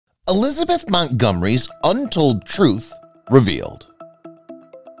Elizabeth Montgomery's untold truth revealed.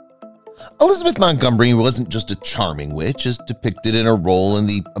 Elizabeth Montgomery wasn't just a charming witch as depicted in her role in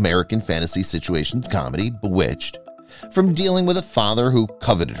the American fantasy situation comedy Bewitched. From dealing with a father who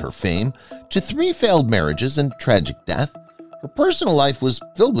coveted her fame to 3 failed marriages and tragic death, her personal life was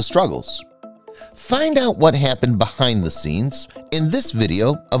filled with struggles. Find out what happened behind the scenes in this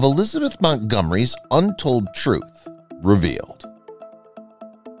video of Elizabeth Montgomery's untold truth revealed.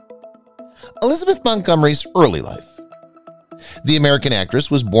 Elizabeth Montgomery's early life. The American actress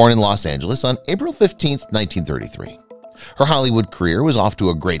was born in Los Angeles on April 15, 1933. Her Hollywood career was off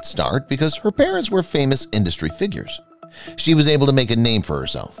to a great start because her parents were famous industry figures. She was able to make a name for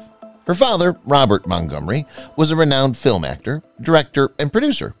herself. Her father, Robert Montgomery, was a renowned film actor, director, and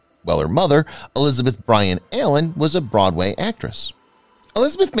producer, while her mother, Elizabeth Bryan Allen, was a Broadway actress.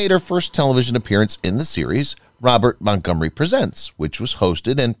 Elizabeth made her first television appearance in the series Robert Montgomery Presents, which was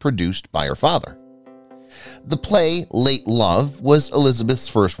hosted and produced by her father. The play Late Love was Elizabeth's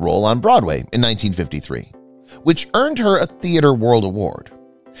first role on Broadway in 1953, which earned her a Theatre World Award.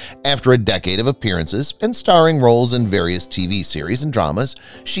 After a decade of appearances and starring roles in various TV series and dramas,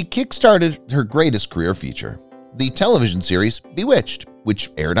 she kick-started her greatest career feature, the television series Bewitched,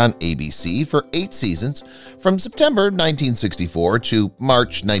 which aired on ABC for 8 seasons from September 1964 to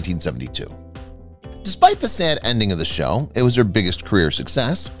March 1972. Despite the sad ending of the show, it was her biggest career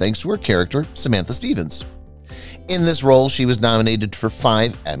success thanks to her character, Samantha Stevens. In this role, she was nominated for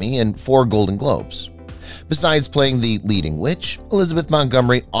 5 Emmy and 4 Golden Globes. Besides playing the leading witch, Elizabeth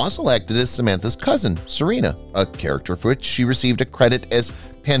Montgomery also acted as Samantha's cousin, Serena, a character for which she received a credit as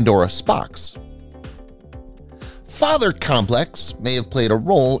Pandora Spox. Father complex may have played a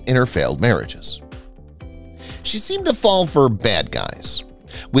role in her failed marriages. She seemed to fall for bad guys,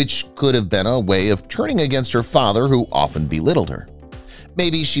 which could have been a way of turning against her father who often belittled her.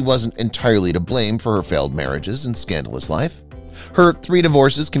 Maybe she wasn't entirely to blame for her failed marriages and scandalous life. Her 3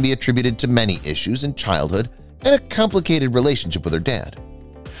 divorces can be attributed to many issues in childhood and a complicated relationship with her dad.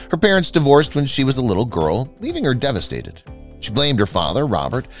 Her parents divorced when she was a little girl, leaving her devastated. She blamed her father,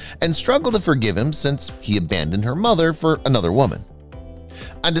 Robert, and struggled to forgive him since he abandoned her mother for another woman.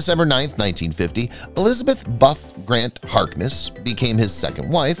 On December 9, 1950, Elizabeth Buff Grant Harkness became his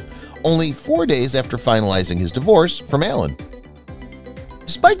second wife, only 4 days after finalizing his divorce from Allen.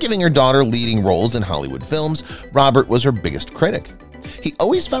 Despite giving her daughter leading roles in Hollywood films, Robert was her biggest critic. He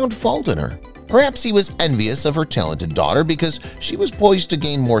always found fault in her. Perhaps he was envious of her talented daughter because she was poised to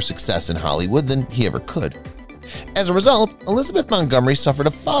gain more success in Hollywood than he ever could. As a result, Elizabeth Montgomery suffered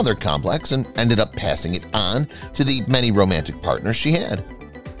a father complex and ended up passing it on to the many romantic partners she had.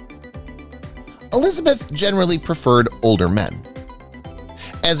 Elizabeth generally preferred older men.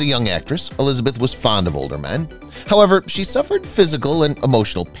 As a young actress, Elizabeth was fond of older men. However, she suffered physical and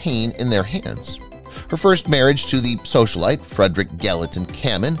emotional pain in their hands. Her first marriage to the socialite Frederick Gallatin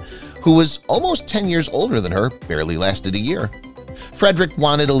Cameron, who was almost 10 years older than her, barely lasted a year. Frederick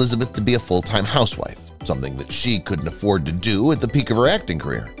wanted Elizabeth to be a full-time housewife, something that she couldn't afford to do at the peak of her acting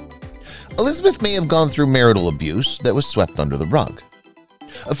career. Elizabeth may have gone through marital abuse that was swept under the rug.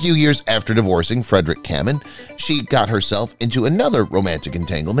 A few years after divorcing Frederick Cameron, she got herself into another romantic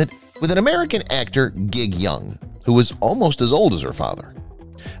entanglement with an American actor, Gig Young, who was almost as old as her father.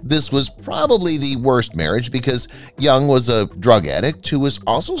 This was probably the worst marriage because Young was a drug addict who was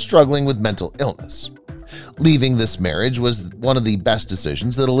also struggling with mental illness. Leaving this marriage was one of the best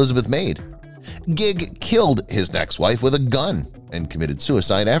decisions that Elizabeth made. Gig killed his next wife with a gun and committed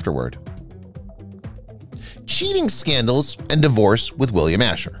suicide afterward. Cheating scandals and divorce with William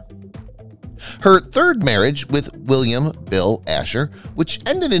Asher. Her third marriage with William Bill Asher, which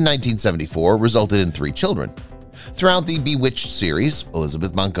ended in 1974, resulted in 3 children. Throughout the Bewitched series,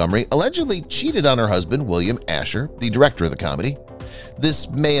 Elizabeth Montgomery allegedly cheated on her husband, William Asher, the director of the comedy. This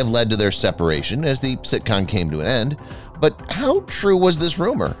may have led to their separation as the sitcom came to an end, but how true was this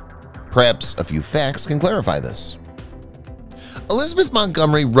rumor? Perhaps a few facts can clarify this. Elizabeth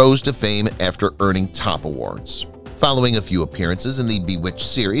Montgomery rose to fame after earning top awards. Following a few appearances in the Bewitched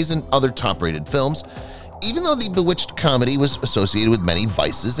series and other top-rated films, even though the Bewitched comedy was associated with many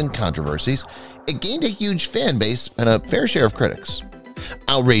vices and controversies, it gained a huge fan base and a fair share of critics.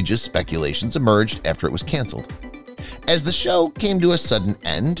 Outrageous speculations emerged after it was canceled. As the show came to a sudden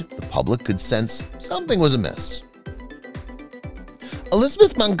end, the public could sense something was amiss.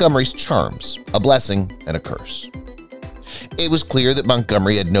 Elizabeth Montgomery's charms, a blessing and a curse. It was clear that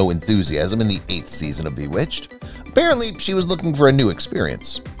Montgomery had no enthusiasm in the 8th season of Bewitched. Apparently, she was looking for a new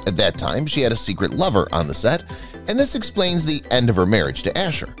experience. At that time, she had a secret lover on the set, and this explains the end of her marriage to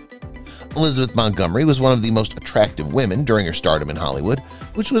Asher. Elizabeth Montgomery was one of the most attractive women during her stardom in Hollywood,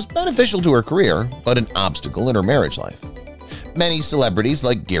 which was beneficial to her career but an obstacle in her marriage life. Many celebrities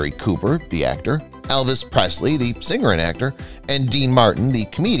like Gary Cooper, the actor, Elvis Presley, the singer and actor, and Dean Martin, the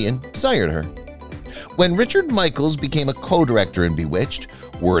comedian, desired her. When Richard Michaels became a co-director in Bewitched,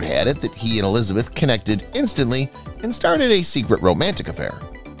 word had it that he and Elizabeth connected instantly and started a secret romantic affair.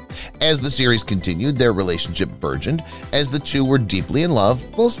 As the series continued, their relationship burgeoned as the two were deeply in love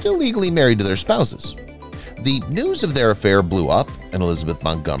while still legally married to their spouses. The news of their affair blew up, and Elizabeth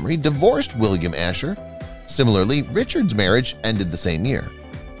Montgomery divorced William Asher. Similarly, Richard's marriage ended the same year.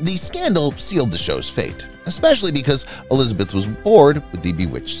 The scandal sealed the show's fate, especially because Elizabeth was bored with the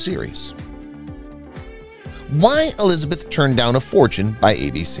Bewitched series. Why Elizabeth turned down a fortune by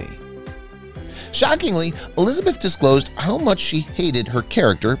ABC. Shockingly, Elizabeth disclosed how much she hated her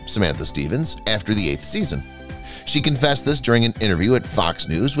character, Samantha Stevens, after the 8th season. She confessed this during an interview at Fox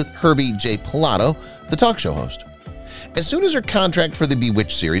News with Herbie J. Pilato, the talk show host. As soon as her contract for the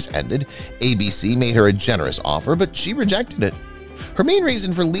Bewitched series ended, ABC made her a generous offer, but she rejected it. Her main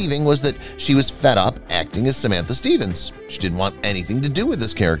reason for leaving was that she was fed up acting as Samantha Stevens. She didn't want anything to do with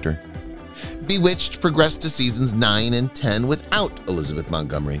this character. Bewitched progressed to seasons 9 and 10 without Elizabeth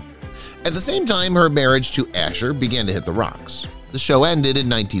Montgomery. At the same time, her marriage to Asher began to hit the rocks. The show ended in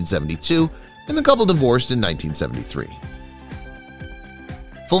 1972, and the couple divorced in 1973.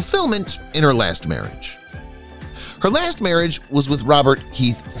 Fulfillment in her last marriage. Her last marriage was with Robert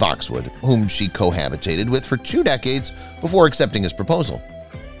Heath Foxwood, whom she cohabitated with for 2 decades before accepting his proposal.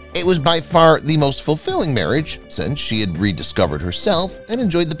 It was by far the most fulfilling marriage since she had rediscovered herself and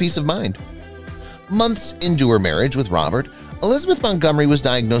enjoyed the peace of mind. Months into her marriage with Robert, Elizabeth Montgomery was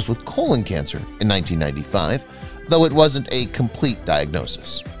diagnosed with colon cancer in 1995, though it wasn't a complete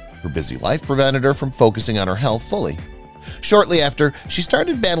diagnosis. Her busy life prevented her from focusing on her health fully. Shortly after, she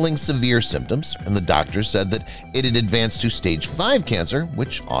started battling severe symptoms, and the doctors said that it had advanced to stage 5 cancer,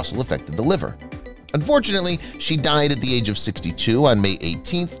 which also affected the liver. Unfortunately, she died at the age of 62 on May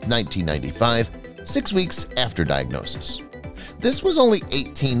 18, 1995, 6 weeks after diagnosis. This was only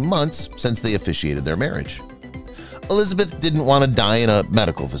 18 months since they officiated their marriage. Elizabeth didn't want to die in a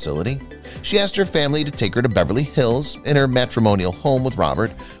medical facility. She asked her family to take her to Beverly Hills in her matrimonial home with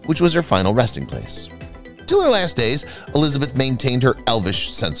Robert, which was her final resting place. Till her last days, Elizabeth maintained her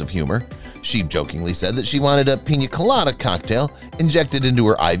elvish sense of humor. She jokingly said that she wanted a pina colada cocktail injected into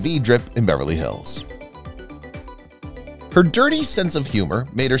her IV drip in Beverly Hills. Her dirty sense of humor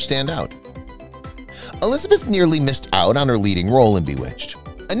made her stand out. Elizabeth nearly missed out on her leading role in Bewitched.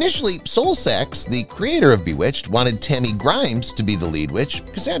 Initially, Soul Sachs, the creator of Bewitched, wanted Tammy Grimes to be the lead witch,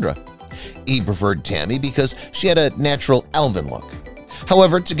 Cassandra. He preferred Tammy because she had a natural elven look.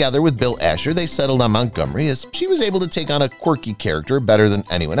 However, together with Bill Asher, they settled on Montgomery as she was able to take on a quirky character better than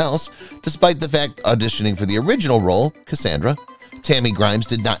anyone else, despite the fact auditioning for the original role, Cassandra, Tammy Grimes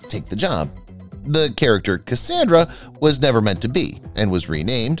did not take the job. The character Cassandra was never meant to be and was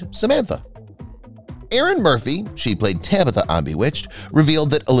renamed Samantha. Erin Murphy, she played Tabitha on Bewitched,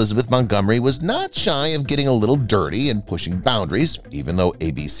 revealed that Elizabeth Montgomery was not shy of getting a little dirty and pushing boundaries, even though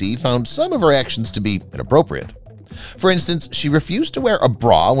ABC found some of her actions to be inappropriate. For instance, she refused to wear a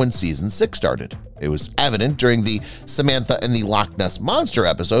bra when season 6 started. It was evident during the Samantha and the Loch Ness Monster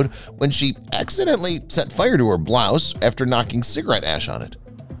episode when she accidentally set fire to her blouse after knocking cigarette ash on it.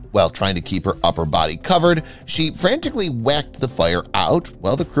 While trying to keep her upper body covered, she frantically whacked the fire out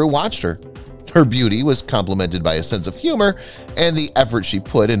while the crew watched her. Her beauty was complemented by a sense of humor and the effort she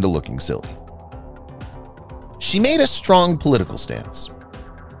put into looking silly. She made a strong political stance.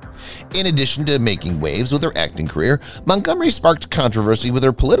 In addition to making waves with her acting career, Montgomery sparked controversy with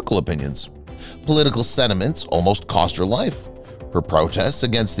her political opinions. Political sentiments almost cost her life. Her protests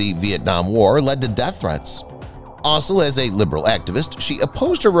against the Vietnam War led to death threats. Also, as a liberal activist, she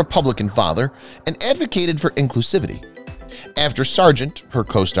opposed her Republican father and advocated for inclusivity. After Sargent, her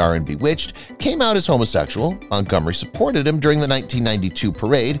co-star in Bewitched, came out as homosexual, Montgomery supported him during the 1992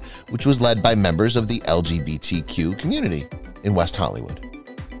 parade, which was led by members of the LGBTQ community in West Hollywood.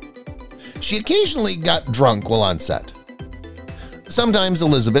 She occasionally got drunk while on set. Sometimes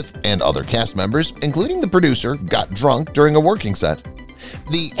Elizabeth and other cast members, including the producer, got drunk during a working set.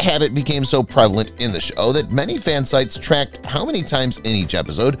 The habit became so prevalent in the show that many fan sites tracked how many times in each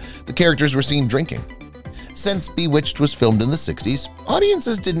episode the characters were seen drinking. Since Bewitched was filmed in the 60s,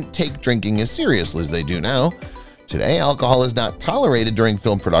 audiences didn't take drinking as seriously as they do now. Today, alcohol is not tolerated during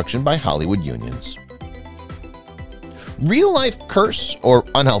film production by Hollywood unions. Real-life curse or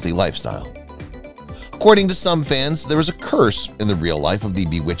unhealthy lifestyle. According to some fans, there was a curse in the real life of the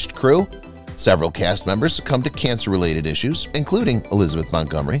Bewitched crew. Several cast members succumbed to cancer-related issues, including Elizabeth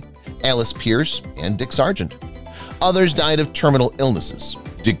Montgomery. Alice Pierce, and Dick Sargent. Others died of terminal illnesses.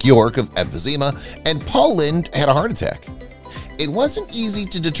 Dick York of emphysema, and Paul Lynde had a heart attack. It wasn't easy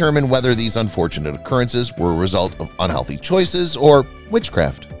to determine whether these unfortunate occurrences were a result of unhealthy choices or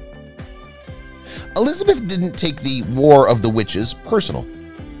witchcraft. Elizabeth didn't take the War of the Witches personal.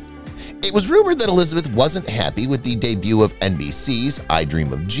 It was rumored that Elizabeth wasn't happy with the debut of NBC's I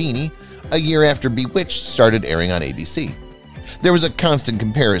Dream of Jeannie a year after Bewitched started airing on ABC. There was a constant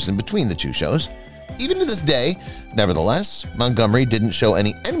comparison between the two shows. Even to this day, nevertheless, Montgomery didn't show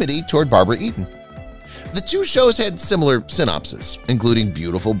any enmity toward Barbara Eden. The two shows had similar synopses, including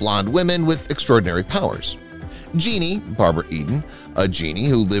beautiful blonde women with extraordinary powers. Jeannie, Barbara Eden, a genie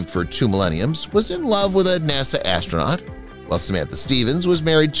who lived for 2 millenniums, was in love with a NASA astronaut, while Samantha Stevens was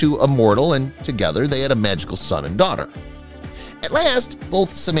married to a mortal, and together they had a magical son and daughter. At last,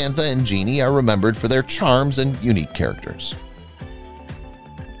 both Samantha and Jeannie are remembered for their charms and unique characters.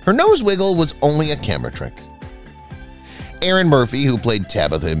 Her nose wiggle was only a camera trick. Erin Murphy, who played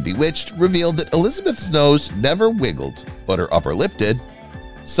Tabitha in Bewitched, revealed that Elizabeth's nose never wiggled, but her upper lip did.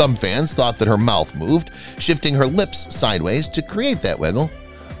 Some fans thought that her mouth moved, shifting her lips sideways to create that wiggle,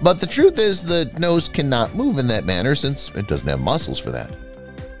 but the truth is the nose cannot move in that manner since it doesn't have muscles for that.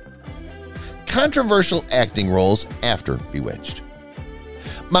 Controversial acting roles after Bewitched.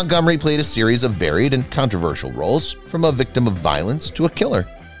 Montgomery played a series of varied and controversial roles, from a victim of violence to a killer.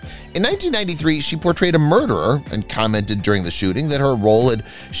 In 1993, she portrayed a murderer and commented during the shooting that her role had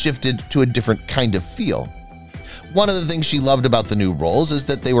shifted to a different kind of feel. One of the things she loved about the new roles is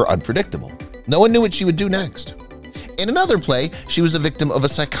that they were unpredictable. No one knew what she would do next. In another play, she was a victim of a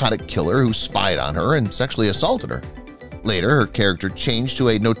psychotic killer who spied on her and sexually assaulted her. Later, her character changed to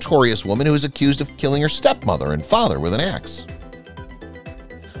a notorious woman who was accused of killing her stepmother and father with an axe.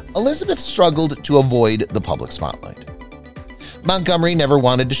 Elizabeth struggled to avoid the public spotlight. Montgomery never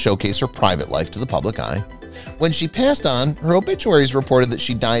wanted to showcase her private life to the public eye. When she passed on, her obituaries reported that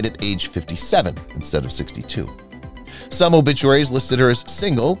she died at age 57 instead of 62. Some obituaries listed her as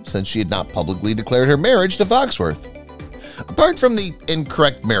single since she had not publicly declared her marriage to Foxworth. Apart from the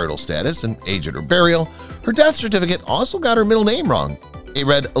incorrect marital status and age at her burial, her death certificate also got her middle name wrong. It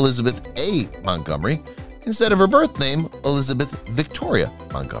read Elizabeth A. Montgomery instead of her birth name, Elizabeth Victoria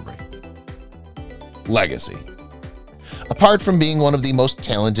Montgomery. Legacy. Apart from being one of the most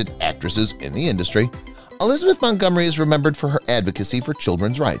talented actresses in the industry, Elizabeth Montgomery is remembered for her advocacy for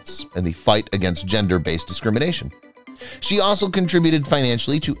children's rights and the fight against gender-based discrimination. She also contributed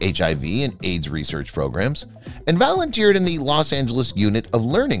financially to HIV and AIDS research programs and volunteered in the Los Angeles unit of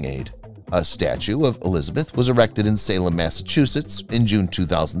Learning Aid. A statue of Elizabeth was erected in Salem, Massachusetts in June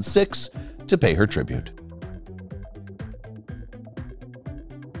 2006 to pay her tribute.